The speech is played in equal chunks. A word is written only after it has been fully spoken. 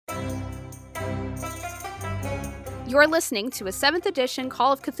You're listening to a 7th edition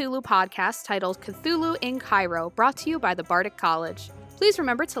Call of Cthulhu podcast titled Cthulhu in Cairo, brought to you by the Bardic College. Please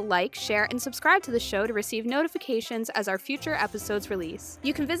remember to like, share, and subscribe to the show to receive notifications as our future episodes release.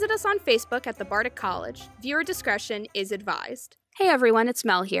 You can visit us on Facebook at the Bardic College. Viewer discretion is advised. Hey everyone, it's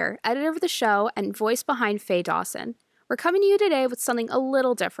Mel here, editor of the show and voice behind Faye Dawson. We're coming to you today with something a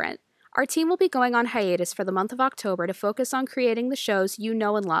little different. Our team will be going on hiatus for the month of October to focus on creating the shows you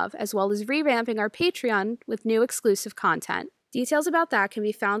know and love, as well as revamping our Patreon with new exclusive content. Details about that can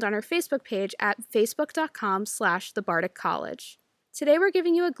be found on our Facebook page at facebook.com/thebardic-college. Today we're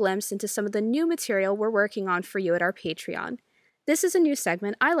giving you a glimpse into some of the new material we're working on for you at our Patreon. This is a new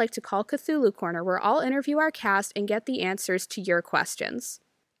segment I like to call Cthulhu Corner, where I'll interview our cast and get the answers to your questions.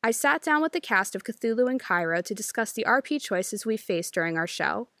 I sat down with the cast of Cthulhu in Cairo to discuss the RP choices we faced during our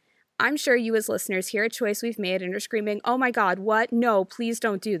show. I'm sure you as listeners hear a choice we've made and are screaming, "Oh my god, what? No, please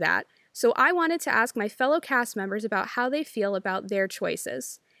don't do that." So I wanted to ask my fellow cast members about how they feel about their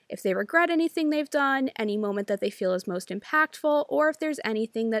choices. If they regret anything they've done, any moment that they feel is most impactful, or if there's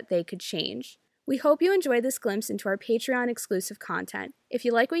anything that they could change. We hope you enjoy this glimpse into our Patreon exclusive content. If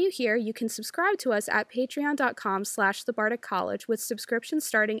you like what you hear, you can subscribe to us at patreon.com/thebardic-college with subscriptions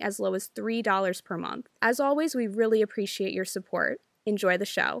starting as low as $3 per month. As always, we really appreciate your support. Enjoy the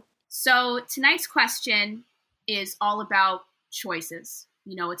show. So tonight's question is all about choices.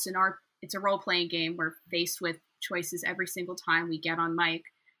 You know, it's a role-playing game. We're faced with choices every single time we get on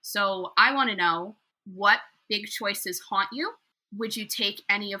mic. So I want to know, what big choices haunt you? Would you take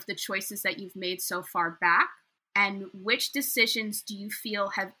any of the choices that you've made so far back? And which decisions do you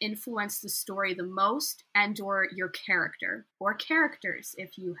feel have influenced the story the most and or your character? Or characters,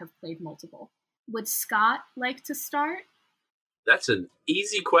 if you have played multiple. Would Scott like to start? That's an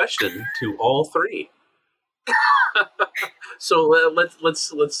easy question to all three. So let's let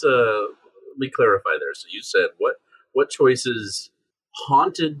me clarify there. So you said what choices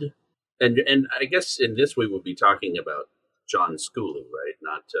haunted, and I guess in this we would be talking about John Schooley, right?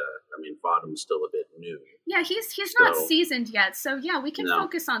 Not Vodham's still a bit new. Yeah, he's not seasoned yet. So yeah, we can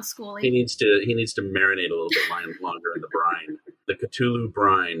focus on Schooley. He needs to marinate a little bit longer in the brine, the Cthulhu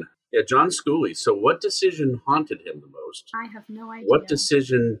brine. Yeah, John Schooley. So what decision haunted him the most? I have no idea. What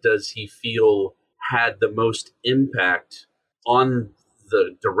decision does he feel had the most impact on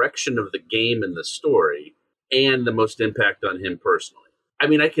the direction of the game and the story, and the most impact on him personally? I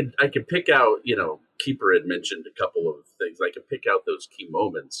mean, I could pick out, Keeper had mentioned a couple of things. I could pick out those key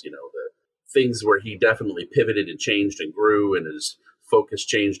moments, the things where he definitely pivoted and changed and grew and his focus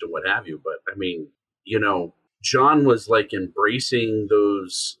changed and what have you. But I mean, John was like embracing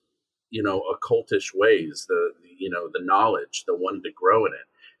those, occultish ways, the knowledge, the one to grow in it.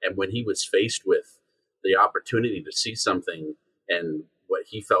 And when he was faced with the opportunity to see something and what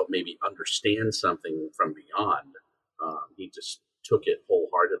he felt maybe understand something from beyond, he just took it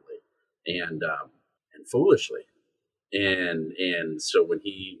wholeheartedly and foolishly. And so when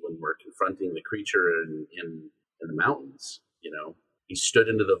we're confronting the creature in the mountains, he stood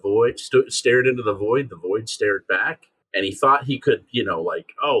into the void, stared into the void stared back. And he thought he could,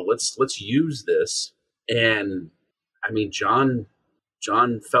 let's use this. And I mean, John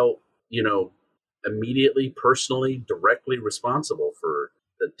felt, immediately, personally, directly responsible for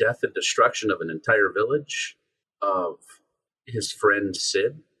the death and destruction of an entire village, of his friend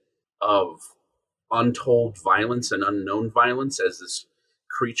Sid, of untold violence and unknown violence as this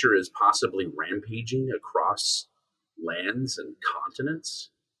creature is possibly rampaging across lands and continents,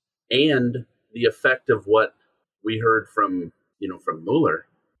 and the effect of what we heard from Mueller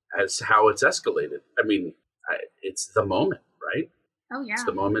as how it's escalated. I mean, it's the moment, right? Oh yeah, it's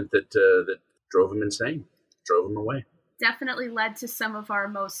the moment that drove him insane, drove him away. Definitely led to some of our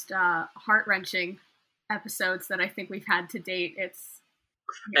most heart-wrenching episodes that I think we've had to date.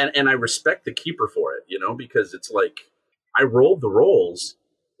 And I respect the Keeper for it, because it's like I rolled the rolls,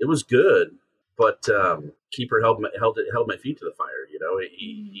 it was good, but Keeper held my feet to the fire.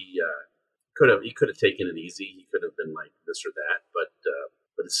 He could have taken it easy. He could have been like this or that, but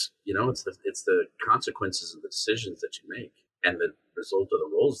it's it's the consequences of the decisions that you make and the result of the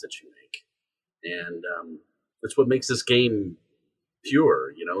rolls that you make, and that's what makes this game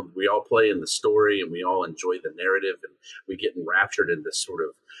pure. We all play in the story and we all enjoy the narrative and we get enraptured in this sort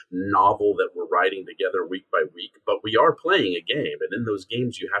of novel that we're writing together week by week, but we are playing a game, and in those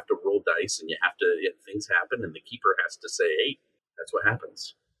games you have to roll dice and things happen, and the Keeper has to say, hey, that's what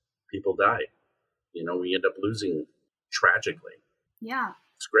happens. People die. We end up losing tragically. Yeah.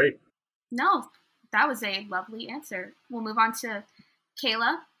 It's great. No, that was a lovely answer. We'll move on to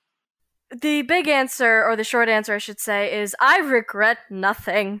Kayla. The big answer, or the short answer I should say, is I regret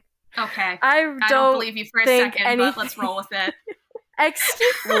nothing. Okay. I don't believe you for a second, but let's roll with it.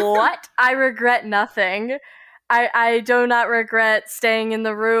 Excuse what? I regret nothing. I do not regret staying in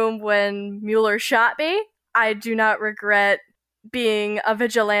the room when Mueller shot me. I do not regret being a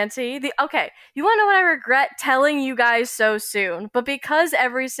vigilante. Okay, you want to know what I regret telling you guys so soon? But because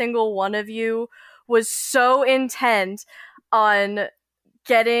every single one of you was so intent on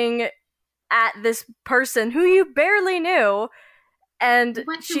getting at this person who you barely knew, and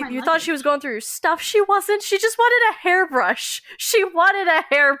you thought she was going through your stuff. She wasn't. She just wanted a hairbrush. She wanted a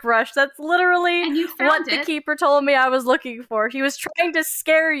hairbrush. That's literally what the keeper told me I was looking for. He was trying to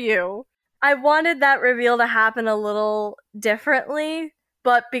scare you. I wanted that reveal to happen a little differently,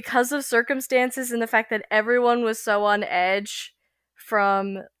 but because of circumstances and the fact that everyone was so on edge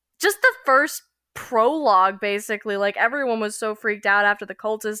from just the first prologue, basically, like everyone was so freaked out after the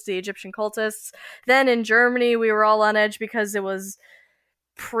cultists, the Egyptian cultists. Then in Germany, we were all on edge because it was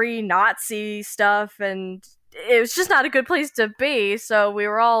pre-Nazi stuff, and it was just not a good place to be, so we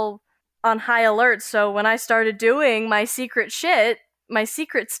were all on high alert. So when I started doing my secret shit, my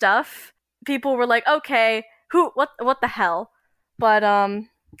secret stuff, people were like, okay, what the hell? But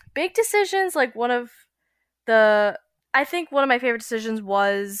big decisions, like I think one of my favorite decisions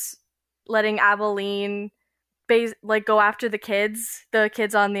was letting Aveline go after the kids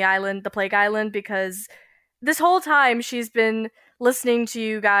on the island, the Plague Island, because this whole time she's been listening to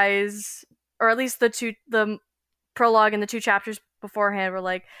you guys, or at least the prologue and the 2 chapters beforehand were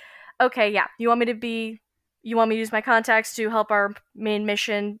like, okay, yeah, you want me to use my contacts to help our main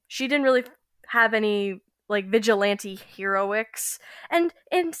mission. She didn't really have any like vigilante heroics, and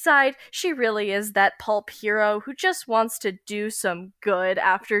inside she really is that pulp hero who just wants to do some good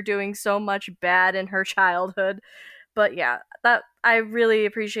after doing so much bad in her childhood. But yeah, that I really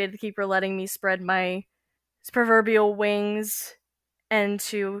appreciated the keeper letting me spread my proverbial wings and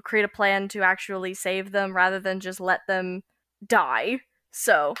to create a plan to actually save them rather than just let them die.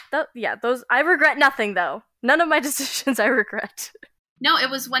 So those I regret nothing though. None of my decisions I regret. No,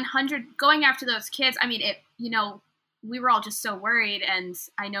 it was 100 going after those kids. I mean, we were all just so worried, and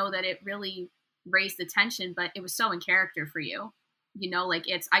I know that it really raised the tension, but it was so in character for you.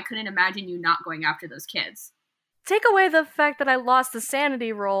 I couldn't imagine you not going after those kids. Take away the fact that I lost the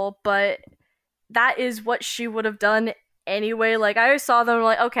sanity roll, but that is what she would have done anyway. Like, I saw them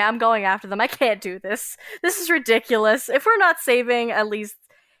like, okay, I'm going after them. I can't do this. This is ridiculous. If we're not saving at least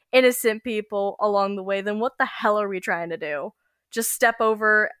innocent people along the way, then what the hell are we trying to do? Just step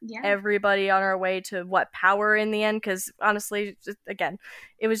over everybody on our way to power in the end? Because honestly, again,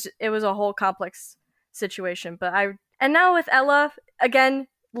 it was a whole complex situation. And now with Ella, again,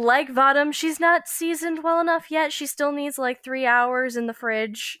 like Vadam, she's not seasoned well enough yet. She still needs like 3 hours in the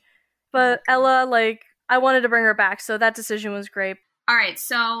fridge. But Ella, I wanted to bring her back, so that decision was great. All right,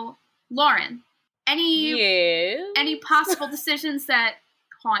 so Lauren, any possible decisions that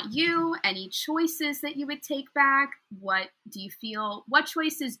haunt you? Any choices that you would take back? What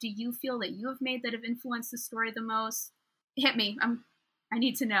choices do you feel that you have made that have influenced the story the most? Hit me. I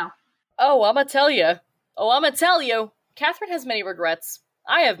need to know. Oh, I'm gonna tell you. Catherine has many regrets.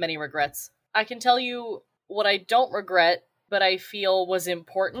 I have many regrets. I can tell you what I don't regret, but I feel was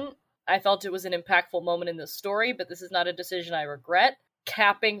important. I felt it was an impactful moment in the story, but this is not a decision I regret.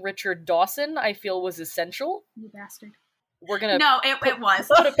 Capping Richard Dawson, I feel, was essential. You bastard. We're gonna... No, it was.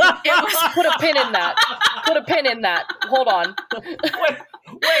 Put a pin in that. Put a pin in that. Hold on.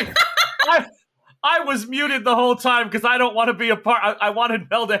 Wait. I was muted the whole time because I don't want to be a part. I wanted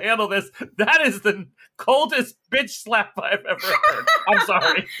Mel to handle this. That is the coldest bitch slap I've ever heard. I'm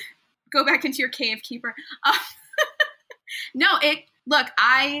sorry. Go back into your cave, keeper. No, it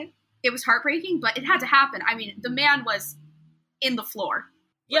was heartbreaking, but it had to happen. I mean, the man was in the floor.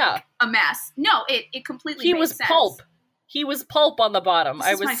 Yeah. A mess. No, it completely made sense. Pulp. He was pulp on the bottom.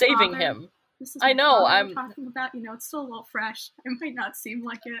 I was saving him. I know. I'm talking about, it's still a little fresh. It might not seem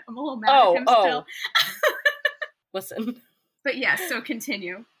like it. I'm a little mad at him still. Listen. But yeah, so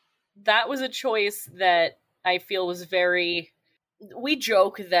continue. That was a choice that I feel was very... We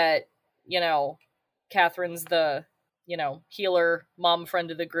joke that, Catherine's the, healer, mom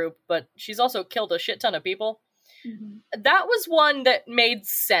friend of the group, but she's also killed a shit ton of people. Mm-hmm. That was one that made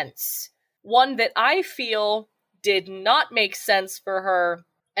sense. One that I feel did not make sense for her,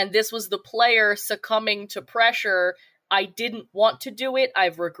 and this was the player succumbing to pressure. I didn't want to do it.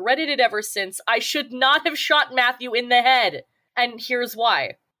 I've regretted it ever since. I should not have shot Matthew in the head. And here's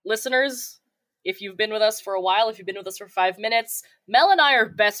why. Listeners, if you've been with us for a while, if you've been with us for 5 minutes, Mel and I are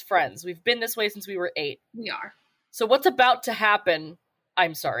best friends. We've been this way since we were 8. We are. So what's about to happen,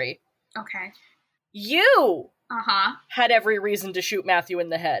 I'm sorry. Okay. You had every reason to shoot Matthew in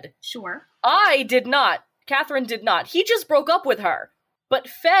the head. Sure. I did not. Catherine did not. He just broke up with her. But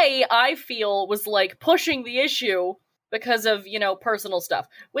Faye, I feel, was, like, pushing the issue because of, personal stuff.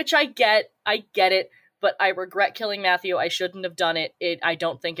 Which I get it, but I regret killing Matthew. I shouldn't have done it. I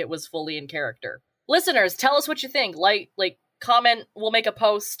don't think it was fully in character. Listeners, tell us what you think. Like, comment, we'll make a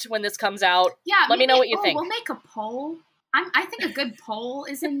post when this comes out. Yeah, let me know what you think. We'll make a poll. I think a good poll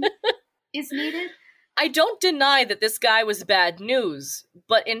is needed. I don't deny that this guy was bad news,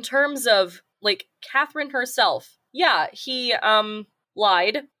 but in terms of, like, Catherine herself, yeah, he,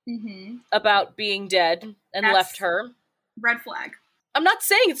 lied about being dead and left her. Red flag. I'm not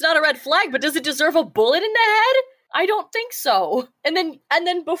saying it's not a red flag, but does it deserve a bullet in the head? I don't think so. And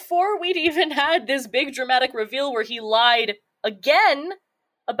then before we'd even had this big dramatic reveal where he lied again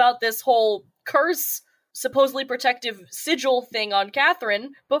about this whole curse, supposedly protective sigil thing on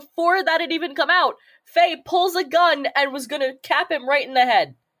Catherine, before that had even come out, Faye pulls a gun and was gonna cap him right in the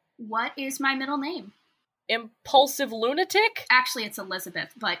head. What is my middle name? Impulsive Lunatic? Actually, it's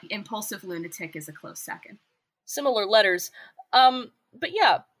Elizabeth, but Impulsive Lunatic is a close second. Similar letters. But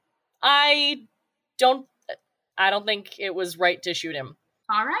yeah, I don't think it was right to shoot him.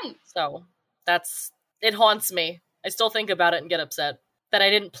 All right. So, it haunts me. I still think about it and get upset that I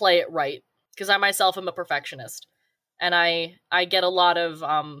didn't play it right. Because I myself am a perfectionist. And I get a lot of,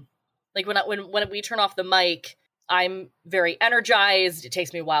 like when we turn off the mic, I'm very energized. It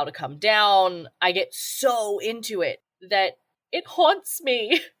takes me a while to come down. I get so into it that it haunts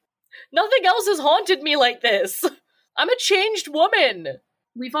me. Nothing else has haunted me like this. I'm a changed woman.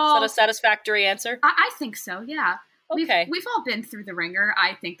 Is that a satisfactory answer? I think so, yeah. Okay. We've all been through the ringer.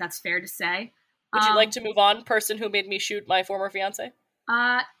 I think that's fair to say. Would you like to move on, person who made me shoot my former fiancé?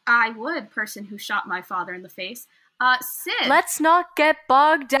 I would, person who shot my father in the face. Sid. Let's not get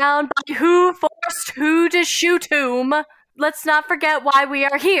bogged down by who forced who to shoot whom. Let's not forget why we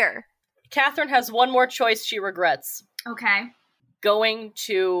are here. Catherine has one more choice she regrets. Okay. Going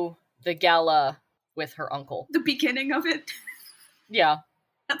to the gala with her uncle. The beginning of it? Yeah.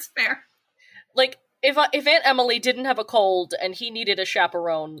 That's fair. Like, if Aunt Emily didn't have a cold and he needed a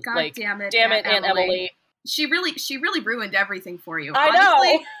chaperone, God damn it, Aunt Emily. She really ruined everything for you. I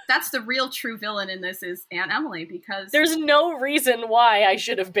Honestly, know! That's the real true villain in this is Aunt Emily, because... There's no reason why I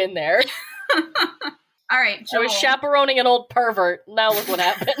should have been there. All right, Joel. I was chaperoning an old pervert. Now look what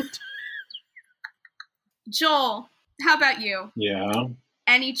happened. Joel, how about you? Yeah.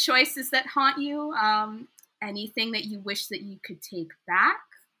 Any choices that haunt you? Anything that you wish that you could take back?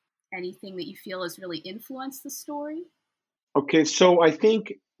 Anything that you feel has really influenced the story? Okay, so I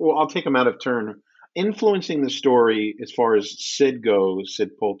think, well, I'll take them out of turn. Influencing the story as far as Sid goes,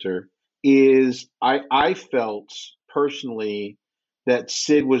 Sid Poulter, is I felt personally that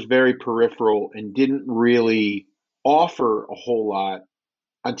Sid was very peripheral and didn't really offer a whole lot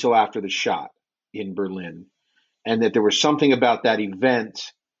until after the shot in Berlin. And that there was something about that event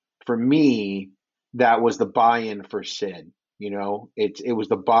for me that was the buy-in for Sid. You know, it was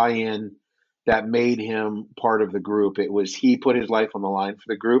the buy-in that made him part of the group. It was he put his life on the line for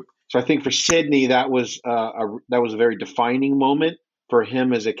the group. So I think for Sidney, that was a very defining moment for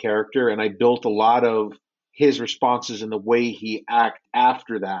him as a character, and I built a lot of his responses and the way he acted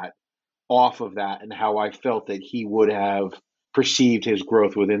after that off of that, and how I felt that he would have perceived his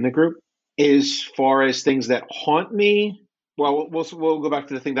growth within the group. As far as things that haunt me, well, we'll go back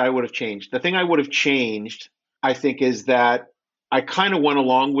to the thing that I would have changed. The thing I would have changed, I think, is that I kind of went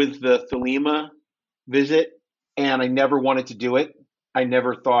along with the Thelema visit, and I never wanted to do it. I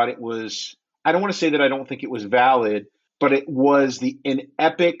never thought it was, I don't want to say that I don't think it was valid, but it was an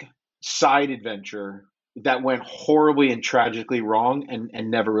epic side adventure that went horribly and tragically wrong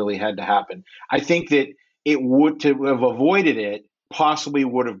and never really had to happen. I think that it would, to have avoided it, possibly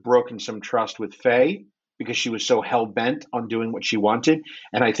would have broken some trust with Faye because she was so hell-bent on doing what she wanted.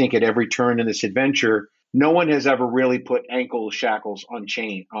 And I think at every turn in this adventure, no one has ever really put ankle shackles on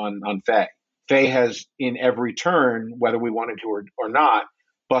Faye. Faye has, in every turn, whether we wanted to or not,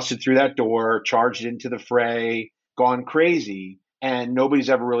 busted through that door, charged into the fray, gone crazy, and nobody's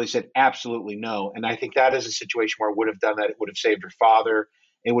ever really said absolutely no. And I think that is a situation where it would have done that. It would have saved her father.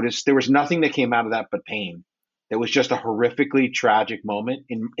 There was nothing that came out of that but pain. It was just a horrifically tragic moment,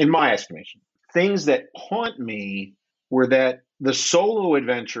 in my estimation. Things that haunt me were that the solo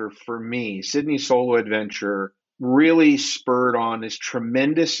adventure for me, Sidney's solo adventure, really spurred on this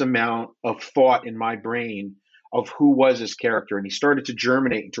tremendous amount of thought in my brain of who was his character. And he started to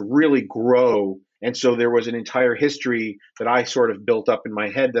germinate, to really grow. And so there was an entire history that I sort of built up in my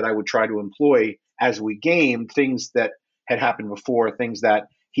head that I would try to employ as we gamed, things that had happened before, things that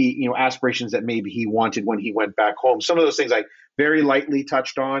aspirations that maybe he wanted when he went back home. Some of those things I very lightly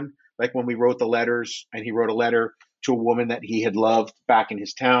touched on, like when we wrote the letters and he wrote a letter to a woman that he had loved back in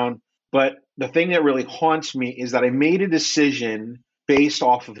his town. But the thing that really haunts me is that I made a decision based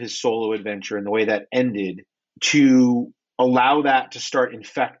off of his solo adventure and the way that ended to allow that to start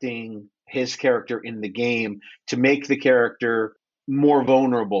infecting his character in the game, to make the character more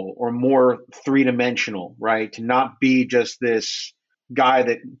vulnerable or more three-dimensional, right? To not be just this guy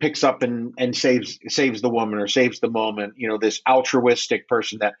that picks up and saves the woman or saves the moment, this altruistic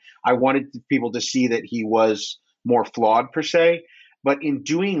person that I wanted people to see that he was more flawed per se. But in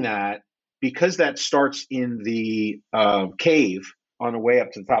doing that, because that starts in the cave on the way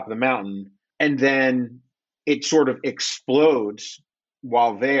up to the top of the mountain, and then it sort of explodes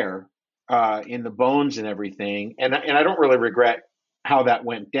while there in the bones and everything. And I don't really regret how that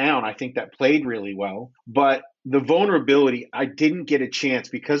went down. I think that played really well. But the vulnerability, I didn't get a chance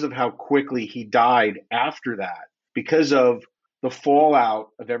because of how quickly he died after that, because of the fallout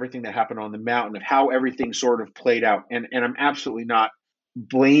of everything that happened on the mountain, of how everything sort of played out. And I'm absolutely not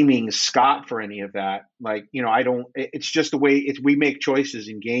blaming Scott for any of that. It's just the way we make choices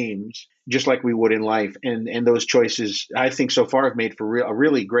in games, just like we would in life. And those choices, I think so far have made for a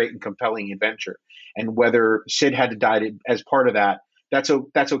really great and compelling adventure. And whether Sid had to die as part of that, that's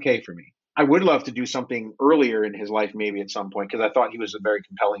okay for me. I would love to do something earlier in his life, maybe at some point, because I thought he was a very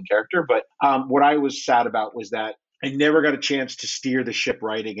compelling character. But what I was sad about was that I never got a chance to steer the ship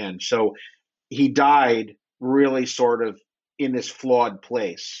right again. So he died really sort of in this flawed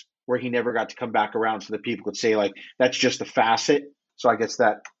place where he never got to come back around so that people could say, like, that's just a facet. So I guess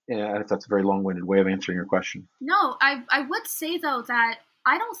that's a very long-winded way of answering your question. No, I would say, though, that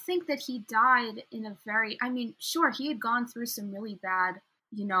I don't think that he died in a very, sure, he had gone through some really bad,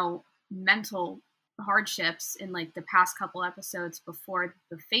 mental hardships in like the past couple episodes before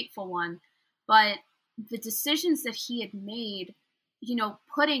the fateful one, but the decisions that he had made,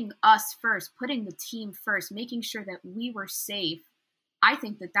 putting us first, putting the team first, making sure that we were safe, I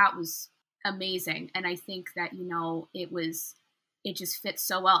think that was amazing. And I think that, it just fits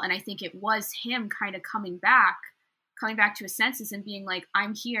so well. And I think it was him kind of coming back to his senses and being like,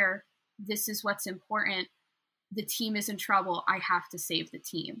 I'm here, this is what's important, the team is in trouble, I have to save the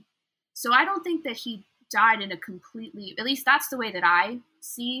team. So I don't think that he died in a completely, at least that's the way that I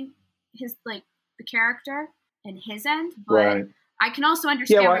see his, like, the character and his end, but right. I can also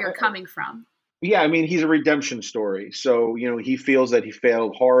understand where you're coming from. Yeah, he's a redemption story. So, he feels that he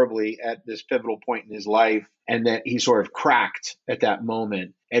failed horribly at this pivotal point in his life and that he sort of cracked at that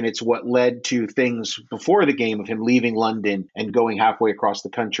moment. And it's what led to things before the game of him leaving London and going halfway across the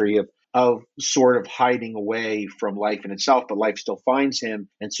country, of sort of hiding away from life in itself, but life still finds him.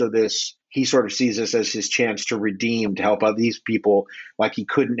 And so he sort of sees this as his chance to redeem, to help out these people like he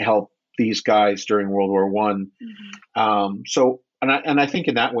couldn't help these guys during World War One. Mm-hmm. And I think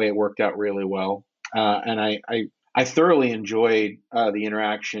in that way it worked out really well. And I thoroughly enjoyed the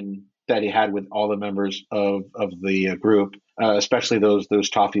interaction that he had with all the members of the group, especially those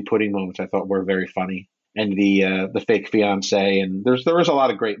toffee pudding moments I thought were very funny. And the fake fiance, and there was a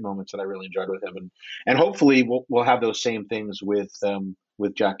lot of great moments that I really enjoyed with him, and hopefully we'll have those same things with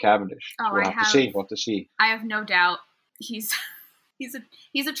Jack Cavendish. Oh, we'll have to see. I have no doubt he's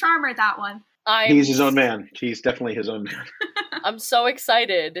a charmer, that one. He's his own man. He's definitely his own man. I'm so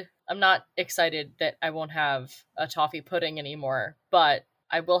excited. I'm not excited that I won't have a toffee pudding anymore, but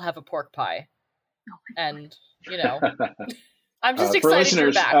I will have a pork pie. Oh, and I'm just excited to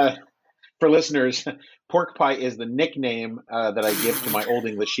be back. For listeners, pork pie is the nickname that I give to my Old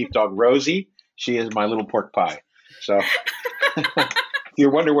English sheepdog, Rosie. She is my little pork pie. So you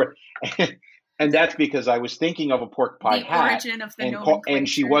wonder where... And that's because I was thinking of a pork pie hat. Origin of the nomenclature. And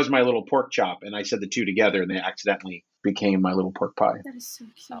she was my little pork chop. And I said the two together, and they accidentally became my little pork pie. That is so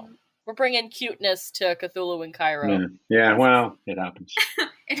cute. So, we're bringing cuteness to Cthulhu and Cairo. Yeah, well, it happens.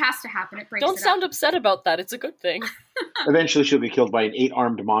 It has to happen. It breaks. Don't sound upset about that. It's a good thing. Eventually, she'll be killed by an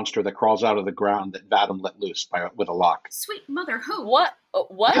 8-armed monster that crawls out of the ground that Vadim let loose with a lock. Sweet mother, who? What?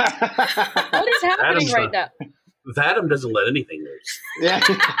 What? What is happening right now? Vadim doesn't let anything loose. Yeah.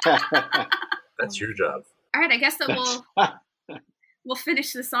 That's your job. All right, I guess that we'll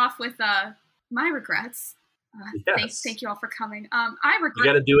finish this off with my regrets. Yes. Thank you all for coming. I regret.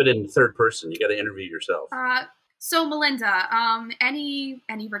 You got to do it in third person. You got to interview yourself. So Melinda, any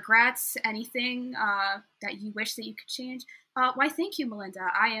regrets? Anything that you wish that you could change? Why, thank you, Melinda.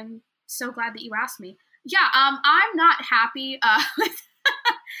 I am so glad that you asked me. Yeah, I'm not happy with.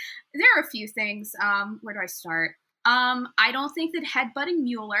 There are a few things. Where do I start? I don't think that headbutting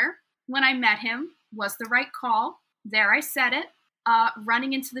Mueller when I met him was the right call. There, I said it.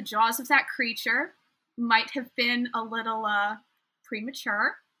 running into the jaws of that creature might have been a little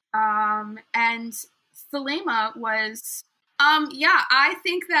premature. And Thelema was, I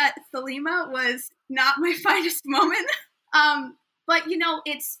think that Thelema was not my finest moment. But,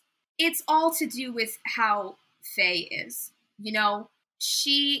 it's all to do with how Faye is.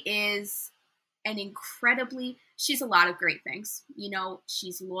 She is she's a lot of great things.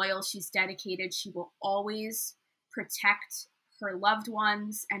 She's loyal, she's dedicated, she will always protect her loved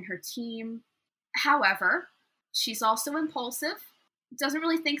ones and her team. However, she's also impulsive, doesn't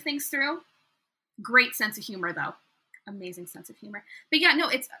really think things through. Great sense of humor, though. Amazing sense of humor. But yeah, no,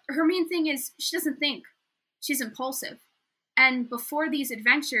 it's her main thing is she doesn't think. She's impulsive. And before these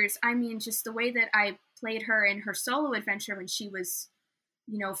adventures, just the way that I played her in her solo adventure when she was,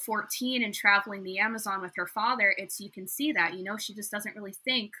 14 and traveling the Amazon with her father, you can see that, she just doesn't really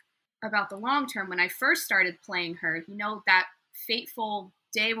think about the long term. When I first started playing her, that fateful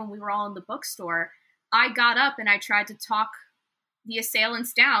day when we were all in the bookstore, I got up and I tried to talk the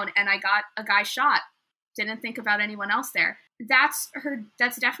assailants down and I got a guy shot. Didn't think about anyone else there. That's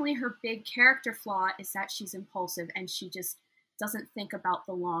definitely her big character flaw, is that she's impulsive and she just doesn't think about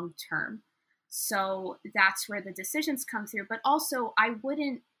the long term. So that's where the decisions come through. But also, I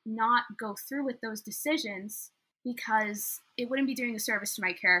wouldn't not go through with those decisions because it wouldn't be doing a service to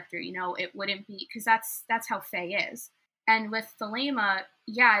my character. It wouldn't be, because that's how Faye is. And with Thelema,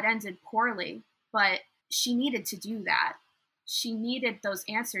 yeah, it ended poorly, but she needed to do that. She needed those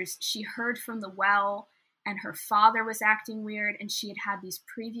answers. She heard from the well, and her father was acting weird, and she had these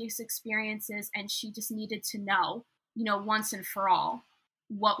previous experiences, and she just needed to know, once and for all,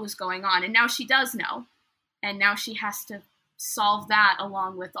 what was going on. And now she does know, and now she has to solve that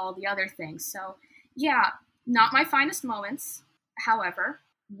along with all the other things. So yeah, not my finest moments. However,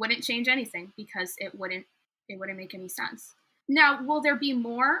 wouldn't change anything because it wouldn't make any sense. Now, will there be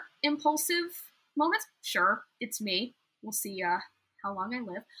more impulsive moments? Sure, it's me. We'll see how long I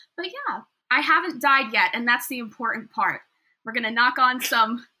live. But yeah, I haven't died yet, and that's the important part. We're going to knock on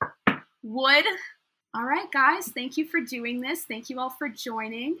some wood. All right, guys, thank you for doing this. Thank you all for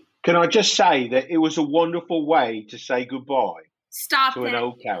joining. Can I just say that it was a wonderful way to say goodbye to an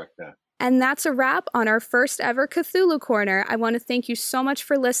old character. And that's a wrap on our first ever Cthulhu Corner. I want to thank you so much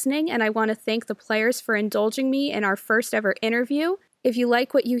for listening, and I want to thank the players for indulging me in our first ever interview. If you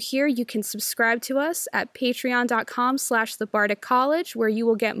like what you hear, you can subscribe to us at patreon.com/the Bardic College, where you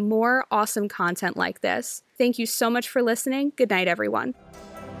will get more awesome content like this. Thank you so much for listening. Good night, everyone.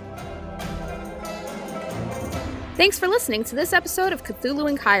 Thanks for listening to this episode of Cthulhu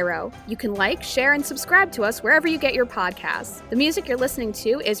in Cairo. You can like, share, and subscribe to us wherever you get your podcasts. The music you're listening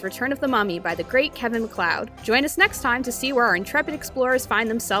to is Return of the Mummy by the great Kevin MacLeod. Join us next time to see where our intrepid explorers find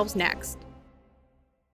themselves next.